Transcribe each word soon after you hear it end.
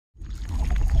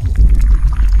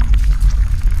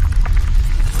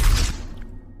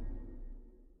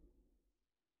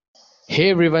Hey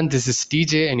everyone, this is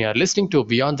TJ, and you're listening to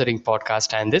Beyond the Ring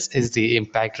podcast, and this is the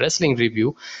Impact Wrestling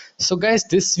review. So, guys,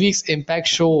 this week's Impact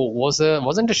show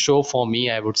wasn't a show for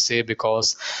me, I would say,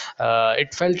 because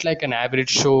it felt like an average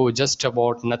show, just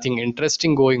about nothing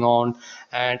interesting going on.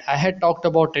 And I had talked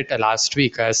about it last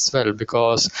week as well,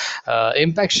 because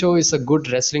Impact show is a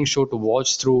good wrestling show to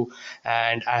watch through,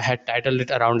 and I had titled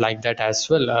it around like that as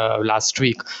well last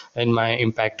week in my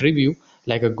Impact review,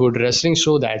 like a good wrestling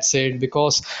show. That's it,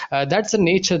 because that's the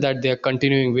nature that they're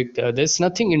continuing with. There's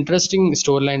nothing interesting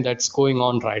storyline that's going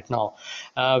on right now.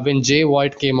 When Jay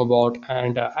White came about,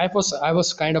 and I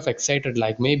was kind of excited,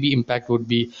 like maybe Impact would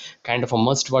be kind of a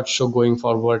must watch show going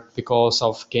forward because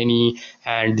of Kenny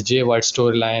and Jay White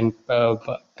storyline.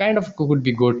 Kind of could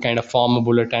be good, kind of former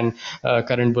Bullet and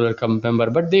current Bullet Club member,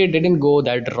 but they didn't go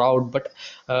that route. But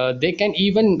they can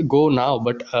even go now,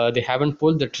 but they haven't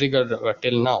pulled the trigger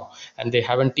till now, and they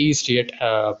haven't teased yet.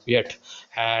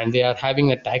 And they are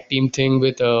having a tag team thing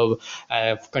with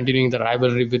continuing the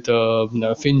rivalry with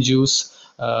Finn Juice.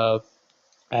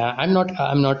 I'm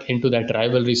not into that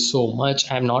rivalry so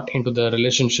much. I'm not into the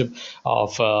relationship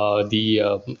of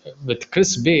the with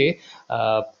Chris Bay.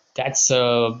 That's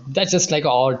just like an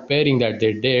odd pairing that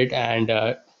they did, and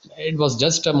it was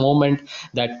just a moment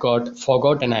that got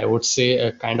forgotten. I would say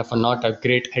a kind of a not a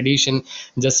great addition.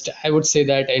 Just I would say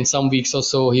that in some weeks or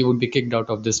so he would be kicked out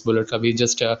of this Bullet Club. He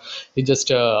just a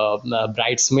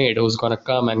bridesmaid who's gonna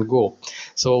come and go.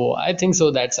 So I think so.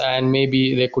 That's and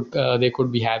maybe they could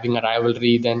be having a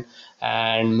rivalry then,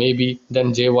 and maybe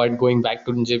then Jay White going back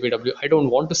to JPW. I don't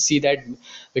want to see that,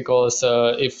 because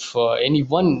if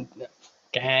anyone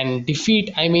can defeat,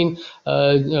 I mean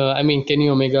Kenny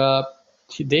Omega,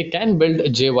 they can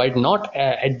build Jay White. Not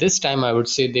at this time, I would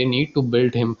say they need to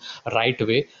build him right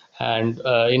way, and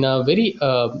in a very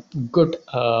in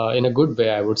a good way,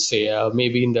 I would say.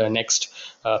 Maybe in the next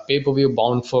pay-per-view,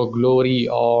 Bound for Glory,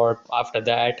 or after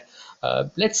that.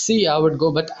 Let's see how it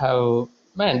go. But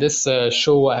man, this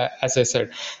show, as I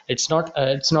said, it's not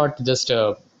very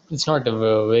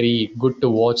good to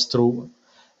watch through.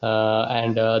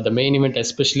 And the main event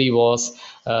especially was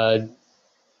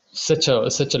such a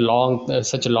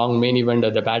long main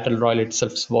event. The battle royal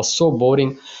itself was so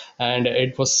boring, and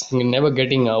it was never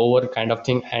getting over, kind of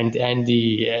thing. And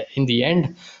the in the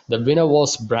end, the winner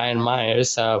was Brian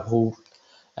Myers, who,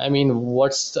 I mean,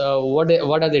 what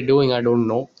are they doing? I don't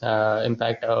know.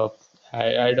 Impact.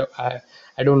 I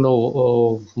don't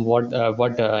know what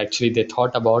actually they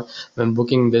thought about when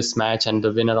booking this match and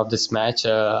the winner of this match.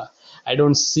 I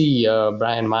don't see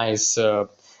Brian Myers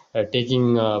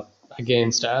taking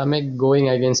against going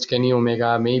against Kenny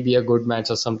Omega. Maybe a good match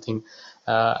or something.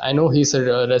 I know he's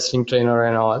a wrestling trainer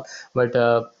and all, but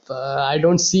I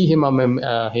don't see him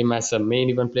as a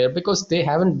main event player, because they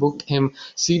haven't booked him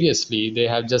seriously. They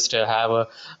have just have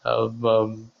a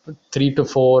 3 to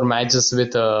 4 matches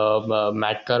with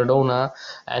Matt Cardona,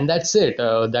 and that's it.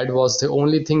 That was the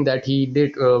only thing that he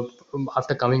did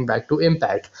after coming back to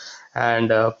Impact, and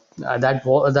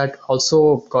that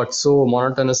also got so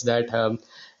monotonous that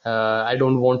I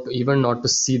don't want to even not to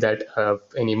see that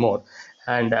anymore.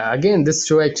 And again, this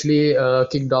show actually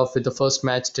kicked off with the first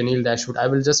match, Tenille Dashwood. I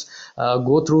will just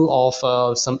go through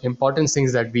of some important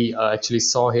things that we actually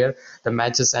saw here, the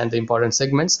matches and the important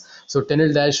segments. So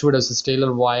Tenille Dashwood versus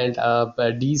Taylor Wilde,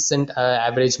 a decent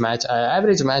average match, I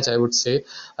would say.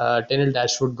 Tenille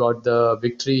Dashwood got the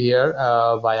victory here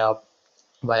via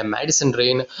Madison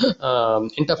Rain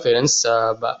interference.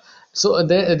 So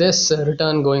there's a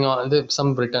return going on. There's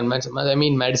some return match. I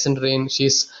mean, Madison Rain. She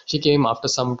came after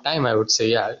some time, I would say.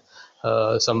 Yeah,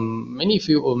 some many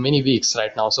weeks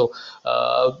right now. So.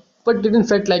 But didn't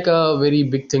felt like a very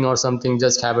big thing or something.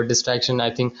 Just have a distraction.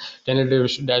 I think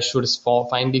Tenille Dashwood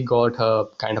finally got her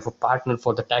kind of a partner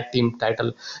for the tag team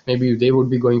title. Maybe they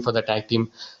would be going for the tag team.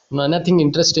 No, nothing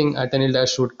interesting. Tenille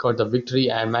Dashwood got the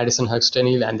victory, and Madison hugs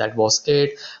Tenille, and that was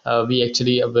it. We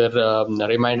actually were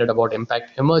reminded about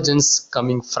Impact Emergence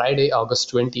coming Friday, August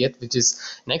 20th, which is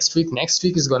next week. Next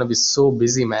week is going to be so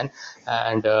busy, man,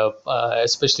 and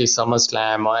especially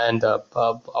SummerSlam and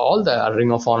all the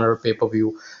Ring of Honor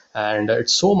pay-per-view. And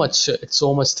it's so much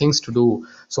things to do,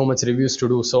 so much reviews to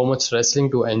do, so much wrestling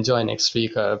to enjoy next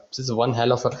week. This is one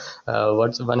hell of a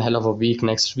week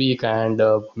next week, and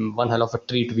one hell of a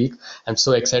treat week. I'm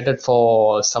so excited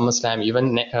for SummerSlam,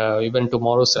 even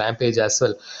tomorrow's Rampage as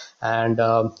well. And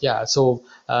yeah, so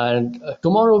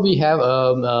tomorrow we have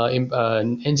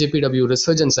NJPW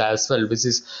Resurgence as well, which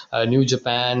is New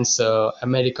Japan's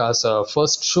America's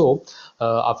first show.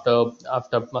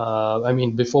 I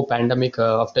mean before pandemic,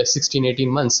 after 16-18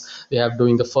 months they have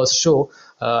doing the first show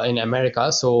in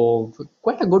America. So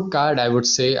quite a good card, I would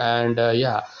say. And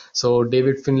yeah, so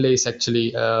David Finlay is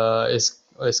actually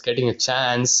is getting a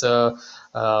chance.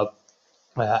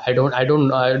 I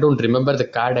don't remember the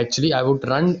card actually. I would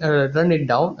run it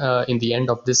down in the end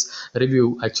of this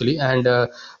review actually. And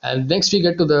next we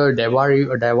get to the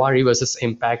Daivari versus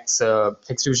Impact's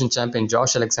Exhibition champion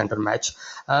Josh Alexander match.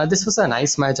 This was a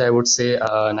nice match, I would say.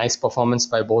 Nice performance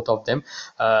by both of them.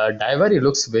 Daivari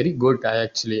looks very good.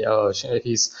 Actually,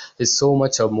 he's so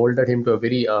much molded him to a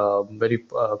very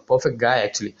perfect guy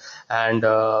actually. And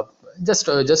just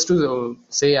to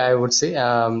say, I would say,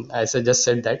 as I just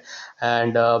said that.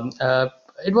 And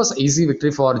it was easy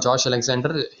victory for Josh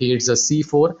Alexander. He hits a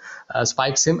C4,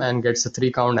 spikes him and gets a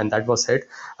 3 count, and that was it.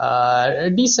 A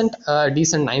decent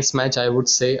nice match, I would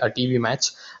say. A TV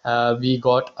match. We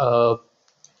got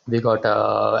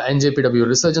NJPW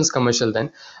Resurgence commercial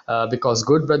then, because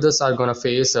Good Brothers are gonna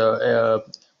face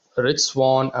Rich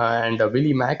Swan and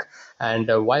Willie Mack, and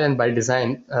Violent by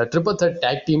Design, triple threat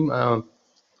tag team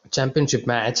championship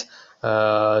match.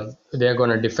 They're going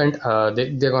to defend.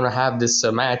 They're going to have this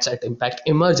match at Impact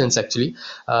Emergence actually,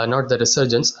 not the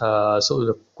Resurgence.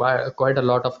 Quite a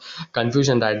lot of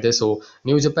confusion right there. So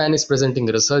New Japan is presenting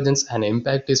Resurgence and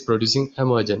Impact is producing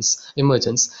Emergence,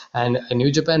 and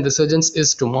New Japan Resurgence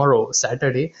is tomorrow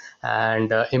Saturday,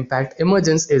 and Impact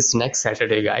Emergence is next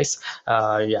Saturday, guys.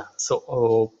 Yeah.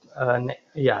 So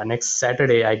yeah, next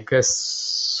Saturday, I guess.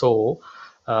 So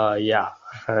yeah,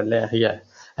 yeah.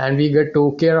 And we get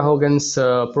to Kiera Hogan's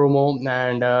promo,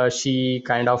 and she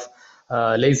kind of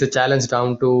lays the challenge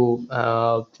down to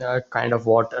kind of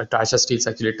what Tasha Steeles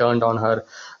actually turned on her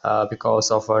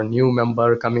because of a new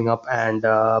member coming up. And they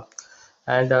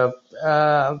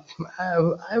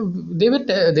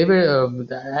were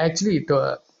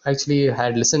actually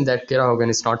had listened that Kiera Hogan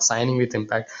is not signing with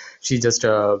Impact. She's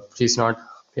not.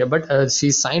 Yeah, but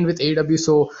she signed with AW,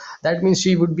 so that means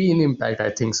she would be in Impact,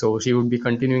 I think so. She would be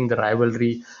continuing the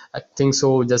rivalry, I think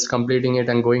so, just completing it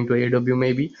and going to AW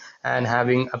maybe, and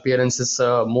having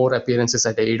more appearances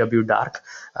at AW Dark.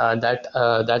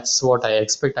 That's what I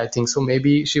expect, I think so.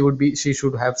 Maybe she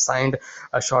should have signed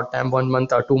a short time 1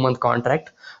 month or 2 month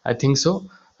contract, I think so.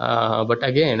 But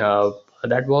again,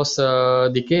 that was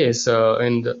the case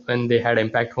when they had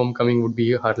Impact Homecoming would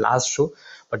be her last show,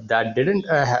 but that didn't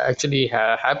actually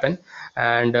happen.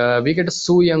 And we get a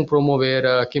Su Young promo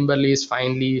where Kimberly is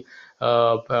finally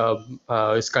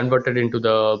is converted into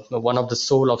the one of the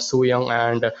soul of Su Young,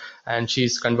 and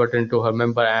she's converted into her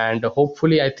member. And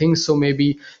hopefully, I think so,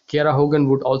 maybe Kiera Hogan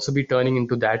would also be turning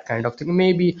into that kind of thing.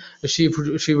 Maybe she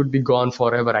would be gone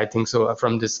forever, I think so,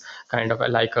 from this kind of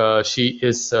like she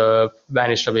is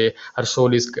vanished away, her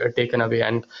soul is taken away,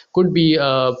 and could be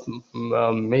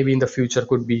maybe in the future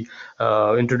could be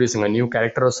introducing a new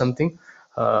character or something,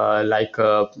 like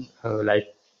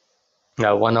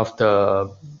one of the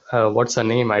what's her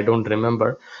name, I don't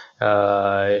remember.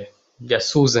 Yeah,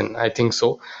 Susan, I think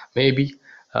so. Maybe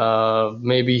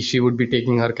maybe she would be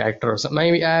taking her character or something.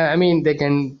 Maybe I mean they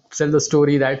can sell the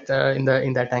story that in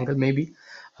that angle maybe.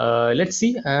 Let's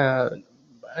see.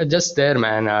 Just there,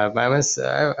 man. I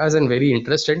wasn't very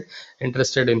interested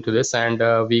into this. And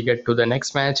we get to the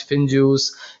next match: Finn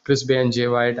Juice, Chris Bay and Jay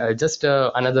White. Just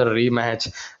another rematch,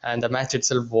 and the match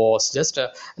itself was just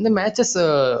and the matches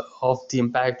of the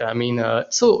Impact. I mean,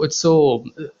 so it's so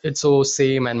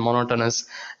same and monotonous,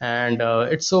 and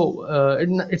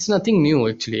it's nothing new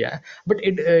actually. Yeah? But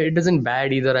it doesn't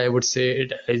bad either. I would say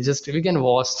it just we can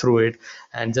watch through it,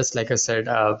 and just like I said.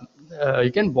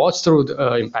 You can watch through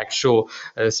the Impact show.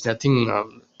 There's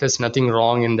nothing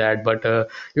wrong in that, but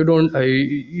you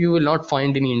will not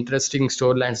find any interesting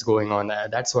storylines going on.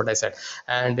 That's what I said.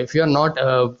 And if you're not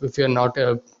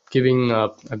giving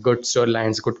a good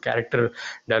storylines, good character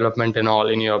development and all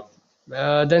in your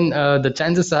then the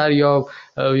chances are your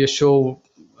show,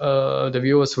 the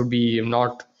viewers would be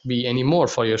not be anymore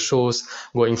for your shows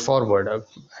going forward. I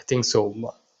think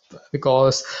so,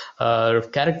 because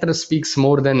character speaks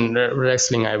more than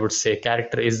wrestling, I would say.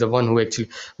 Character is the one which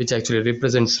actually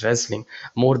represents wrestling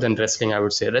more than wrestling, I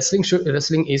would say.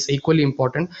 Wrestling is equally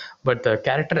important, but the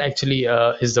character actually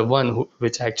is the one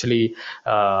which actually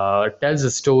tells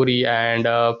a story, and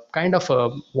kind of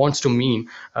wants to mean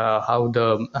how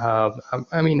the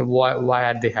I mean why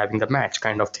are they having the match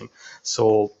kind of thing.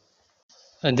 So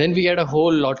and then we had a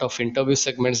whole lot of interview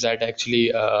segments that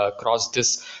actually crossed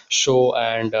this show,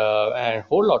 and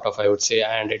whole lot of, I would say.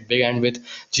 And it began with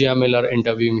Gia Miller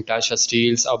interviewing Tasha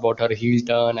Steeles about her heel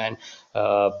turn,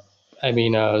 uh,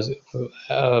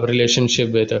 relation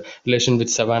with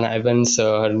Savannah Evans,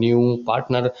 her new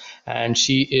partner, and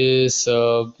she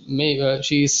said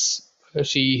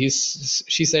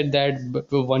that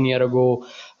 1 year ago,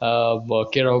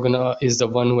 Kira Hogan is the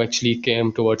one who actually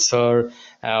came towards her,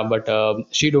 but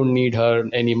she don't need her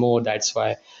anymore. That's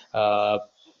why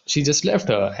she just left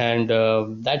her, and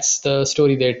that's the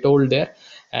story they told there.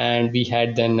 And we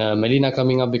had then Melina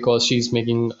coming up because she's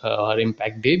making her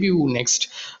Impact debut next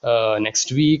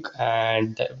week,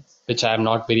 and which I'm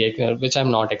not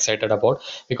excited about,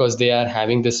 because they are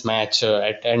having this match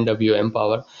at NW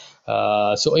Empower.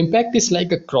 So Impact is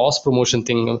like a cross promotion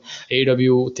thing.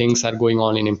 AW things are going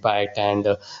on in Impact,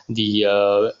 and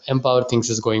the Empower things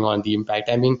is going on the Impact.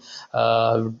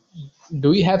 Do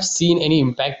we have seen any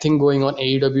Impact thing going on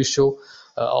AEW show,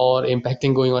 or Impact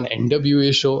thing going on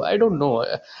NWA show? I don't know.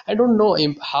 I don't know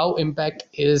how Impact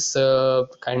is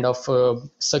kind of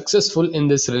successful in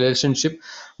this relationship,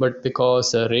 but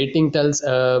because rating tells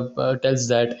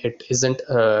that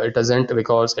it doesn't,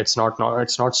 because it's not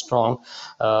strong.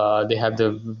 They have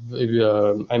the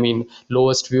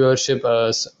lowest viewership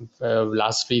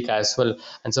last week as well,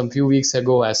 and some few weeks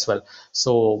ago as well.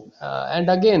 So and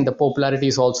again, the popularity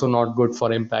is also not good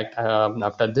for Impact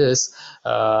after this.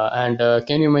 And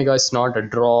Kenny Omega is not a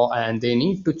draw, and they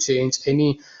need to change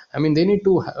any. They need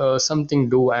to something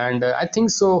do, and I think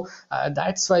so.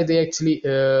 That's why they actually.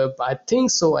 I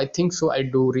think so. I think so. I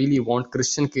do really want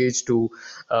Christian Cage to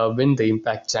win the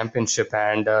Impact Championship,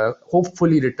 and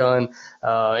hopefully return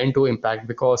into Impact,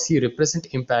 because he represent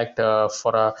Impact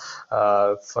for a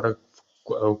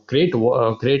great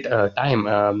time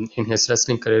in his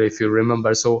wrestling career, if you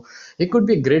remember. So it could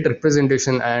be a great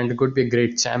representation, and could be a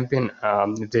great champion.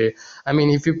 They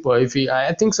if he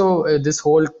I think so. This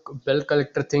whole belt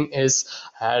collector thing is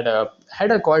had a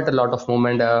quite a lot of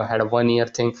moment, had a 1 year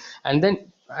thing, and then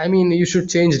you should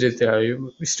change it.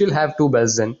 You still have two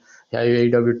belts then. Yeah,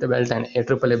 AEW belt and a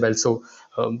AAA belt. So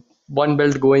one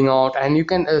belt going out, and you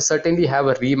can certainly have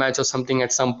a rematch or something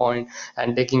at some point,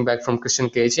 and taking back from Christian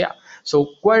Cage. Yeah, so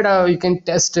quite you can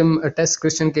test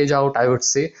Christian Cage out, I would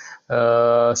say.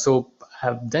 So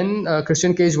then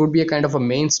Christian Cage would be a kind of a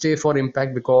mainstay for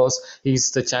Impact, because he's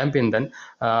the champion then,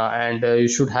 and you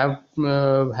should have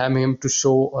him to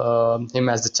show him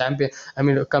as the champion.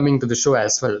 Coming to the show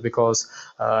as well, because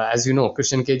as you know,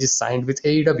 Christian Cage is signed with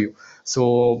AEW.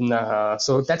 So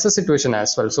that's a situation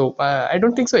as well. So I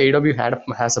don't think so AEW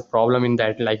has a problem in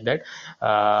that, like that.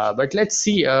 But let's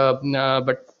see.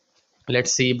 But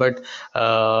let's see. But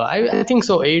I think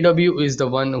so AEW is the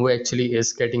one who actually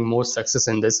is getting more success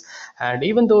in this. And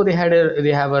even though they have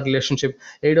a relationship,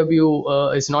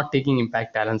 AEW is not taking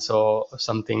Impact talents or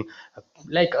something,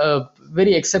 like a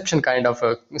very exception kind of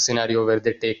a scenario where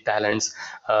they take talents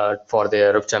for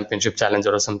their championship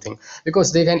challenger or something,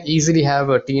 because they can easily have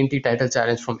a TNT title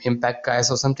challenge from Impact guys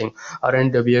or something, or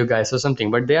NWA guys or something,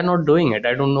 but they are not doing it.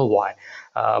 I don't know why.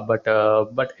 But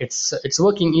it's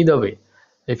working either way,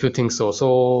 if you think so.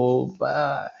 So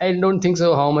I don't think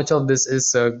so how much of this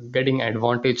is getting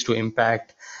advantage to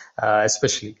Impact,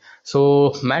 especially.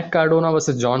 So Matt Cardona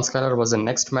versus John Skyler was the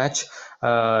next match.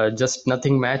 Just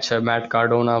nothing match. Matt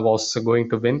Cardona was going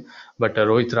to win, but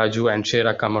Rohit Raju and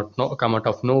Shera come out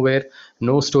of nowhere.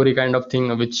 No story kind of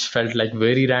thing, which felt like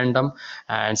very random.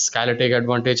 And Skyler take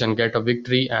advantage and get a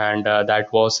victory, and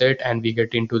that was it. And we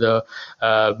get into the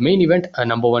main event,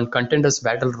 number one contenders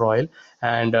battle royal.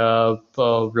 And a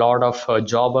lot of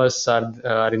jobbers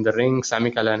are in the ring.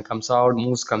 Sami Callihan comes out,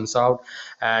 Moose comes out,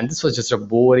 and this was just a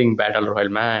boring battle royal,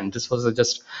 man. This was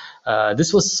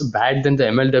bad than the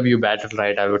MLW battle,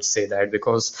 right? I would say that,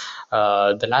 because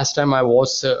the last time I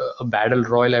watched a battle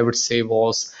royal, I would say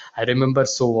I remember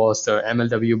was the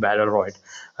MLW battle royal.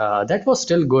 That was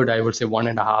still good. I would say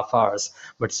 1.5 hours,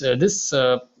 but this.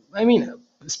 I mean,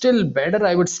 still better,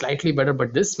 I would slightly better,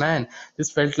 but this felt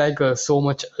like so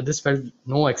much. This felt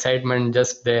no excitement,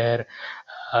 just there.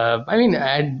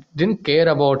 I didn't care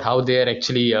about how they are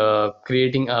actually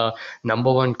creating a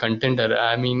number one contender.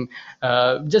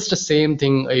 Just the same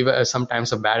thing.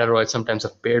 Sometimes a battle royal, sometimes a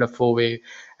paid a four way,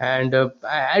 and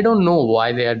I don't know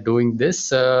why they are doing this.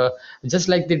 Just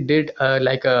like they did,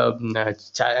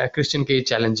 Christian Cage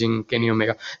challenging Kenny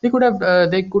Omega. They could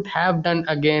have done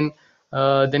again.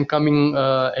 Then coming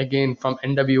again from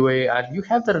NWA, and you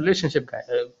have the relationship,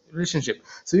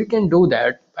 so you can do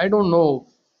that. I don't know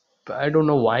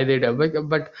why they do,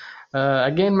 but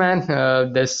again, man,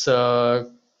 this.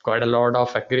 quite a lot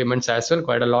of agreements as well,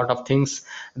 quite a lot of things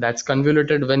that's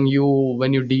convoluted when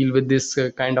you deal with this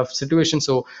kind of situation.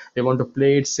 So they want to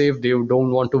play it safe, they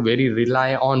don't want to very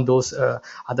rely on those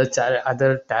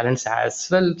other talents as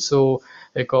well. So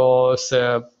because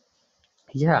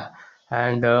yeah,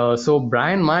 and so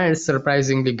Brian Myers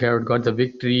surprisingly got the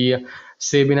victory.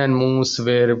 Sabin and Moose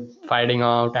were fighting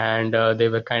out, and they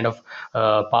were kind of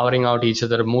powering out each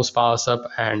other. Moose powers up,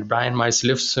 and Brian Myers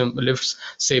lifts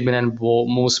Sabin and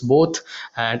Moose both.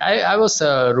 And I was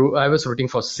rooting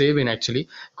for Sabin actually,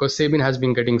 because Sabin has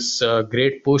been getting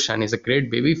great push and is a great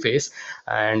baby face.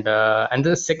 And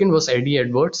the second was Eddie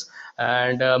Edwards.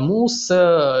 And Moose,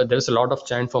 there's a lot of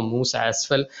chant for Moose as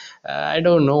well. I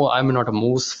don't know, I'm not a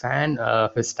Moose fan.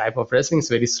 His type of wrestling is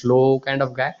very slow kind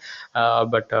of guy,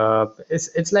 but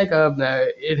it's like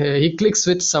he clicks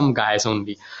with some guys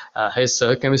only. His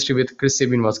chemistry with Chris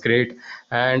Sabin was great,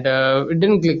 and it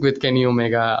didn't click with Kenny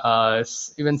Omega.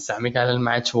 Even Sami Callihan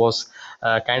match was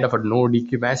kind of a no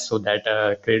DQ match, so that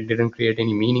didn't create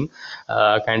any meaning,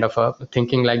 kind of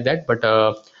thinking like that. But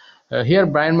here,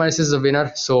 Brian Myers is the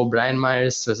winner. So Brian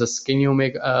Myers versus Kenny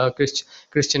Omega,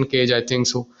 Christian Cage, I think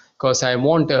so. Because I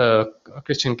want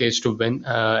Christian Cage to win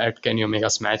at Kenny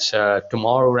Omega's match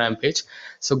tomorrow, Rampage.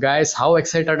 So, guys, how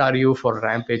excited are you for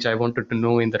Rampage? I wanted to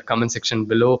know in the comment section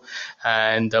below.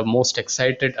 And most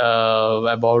excited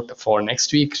about for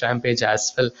next week Rampage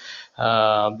as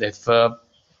well. If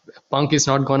Punk is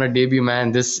not gonna debut,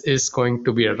 man, this is going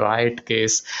to be a riot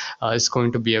case. It's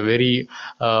going to be a very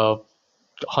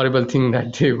horrible thing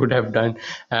that they would have done.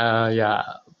 Yeah,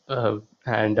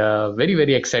 and very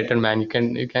very excited, man. You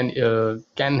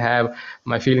can have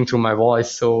my feeling through my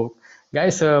voice. So,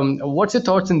 guys, what's your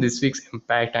thoughts in this week's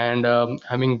Impact? And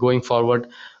I mean, going forward,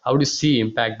 how do you see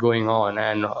Impact going on?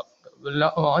 And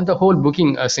on the whole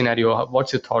booking scenario,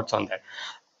 what's your thoughts on that?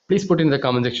 Please put in the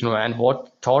comment section. And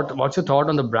what's your thought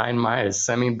on the Brian Myers?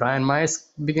 I mean, Brian Myers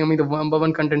becoming the number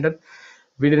one contender,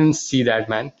 we didn't see that,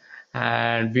 man,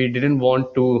 and we didn't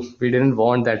want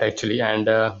that actually. And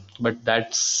but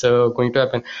that's going to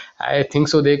happen. I think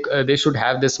so they should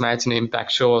have this match in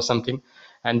Impact show or something,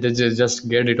 and they just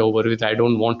get it over with. I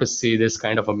don't want to see this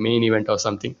kind of a main event or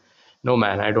something. No,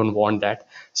 man, I don't want that.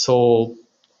 So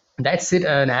that's it,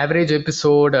 an average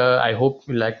episode. I hope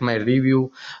you like my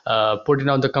review. Put it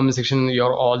on the comment section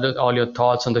your all your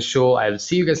thoughts on the show. I will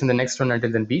see you guys in the next one.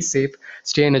 Until then, be safe,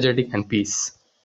 stay energetic, and peace.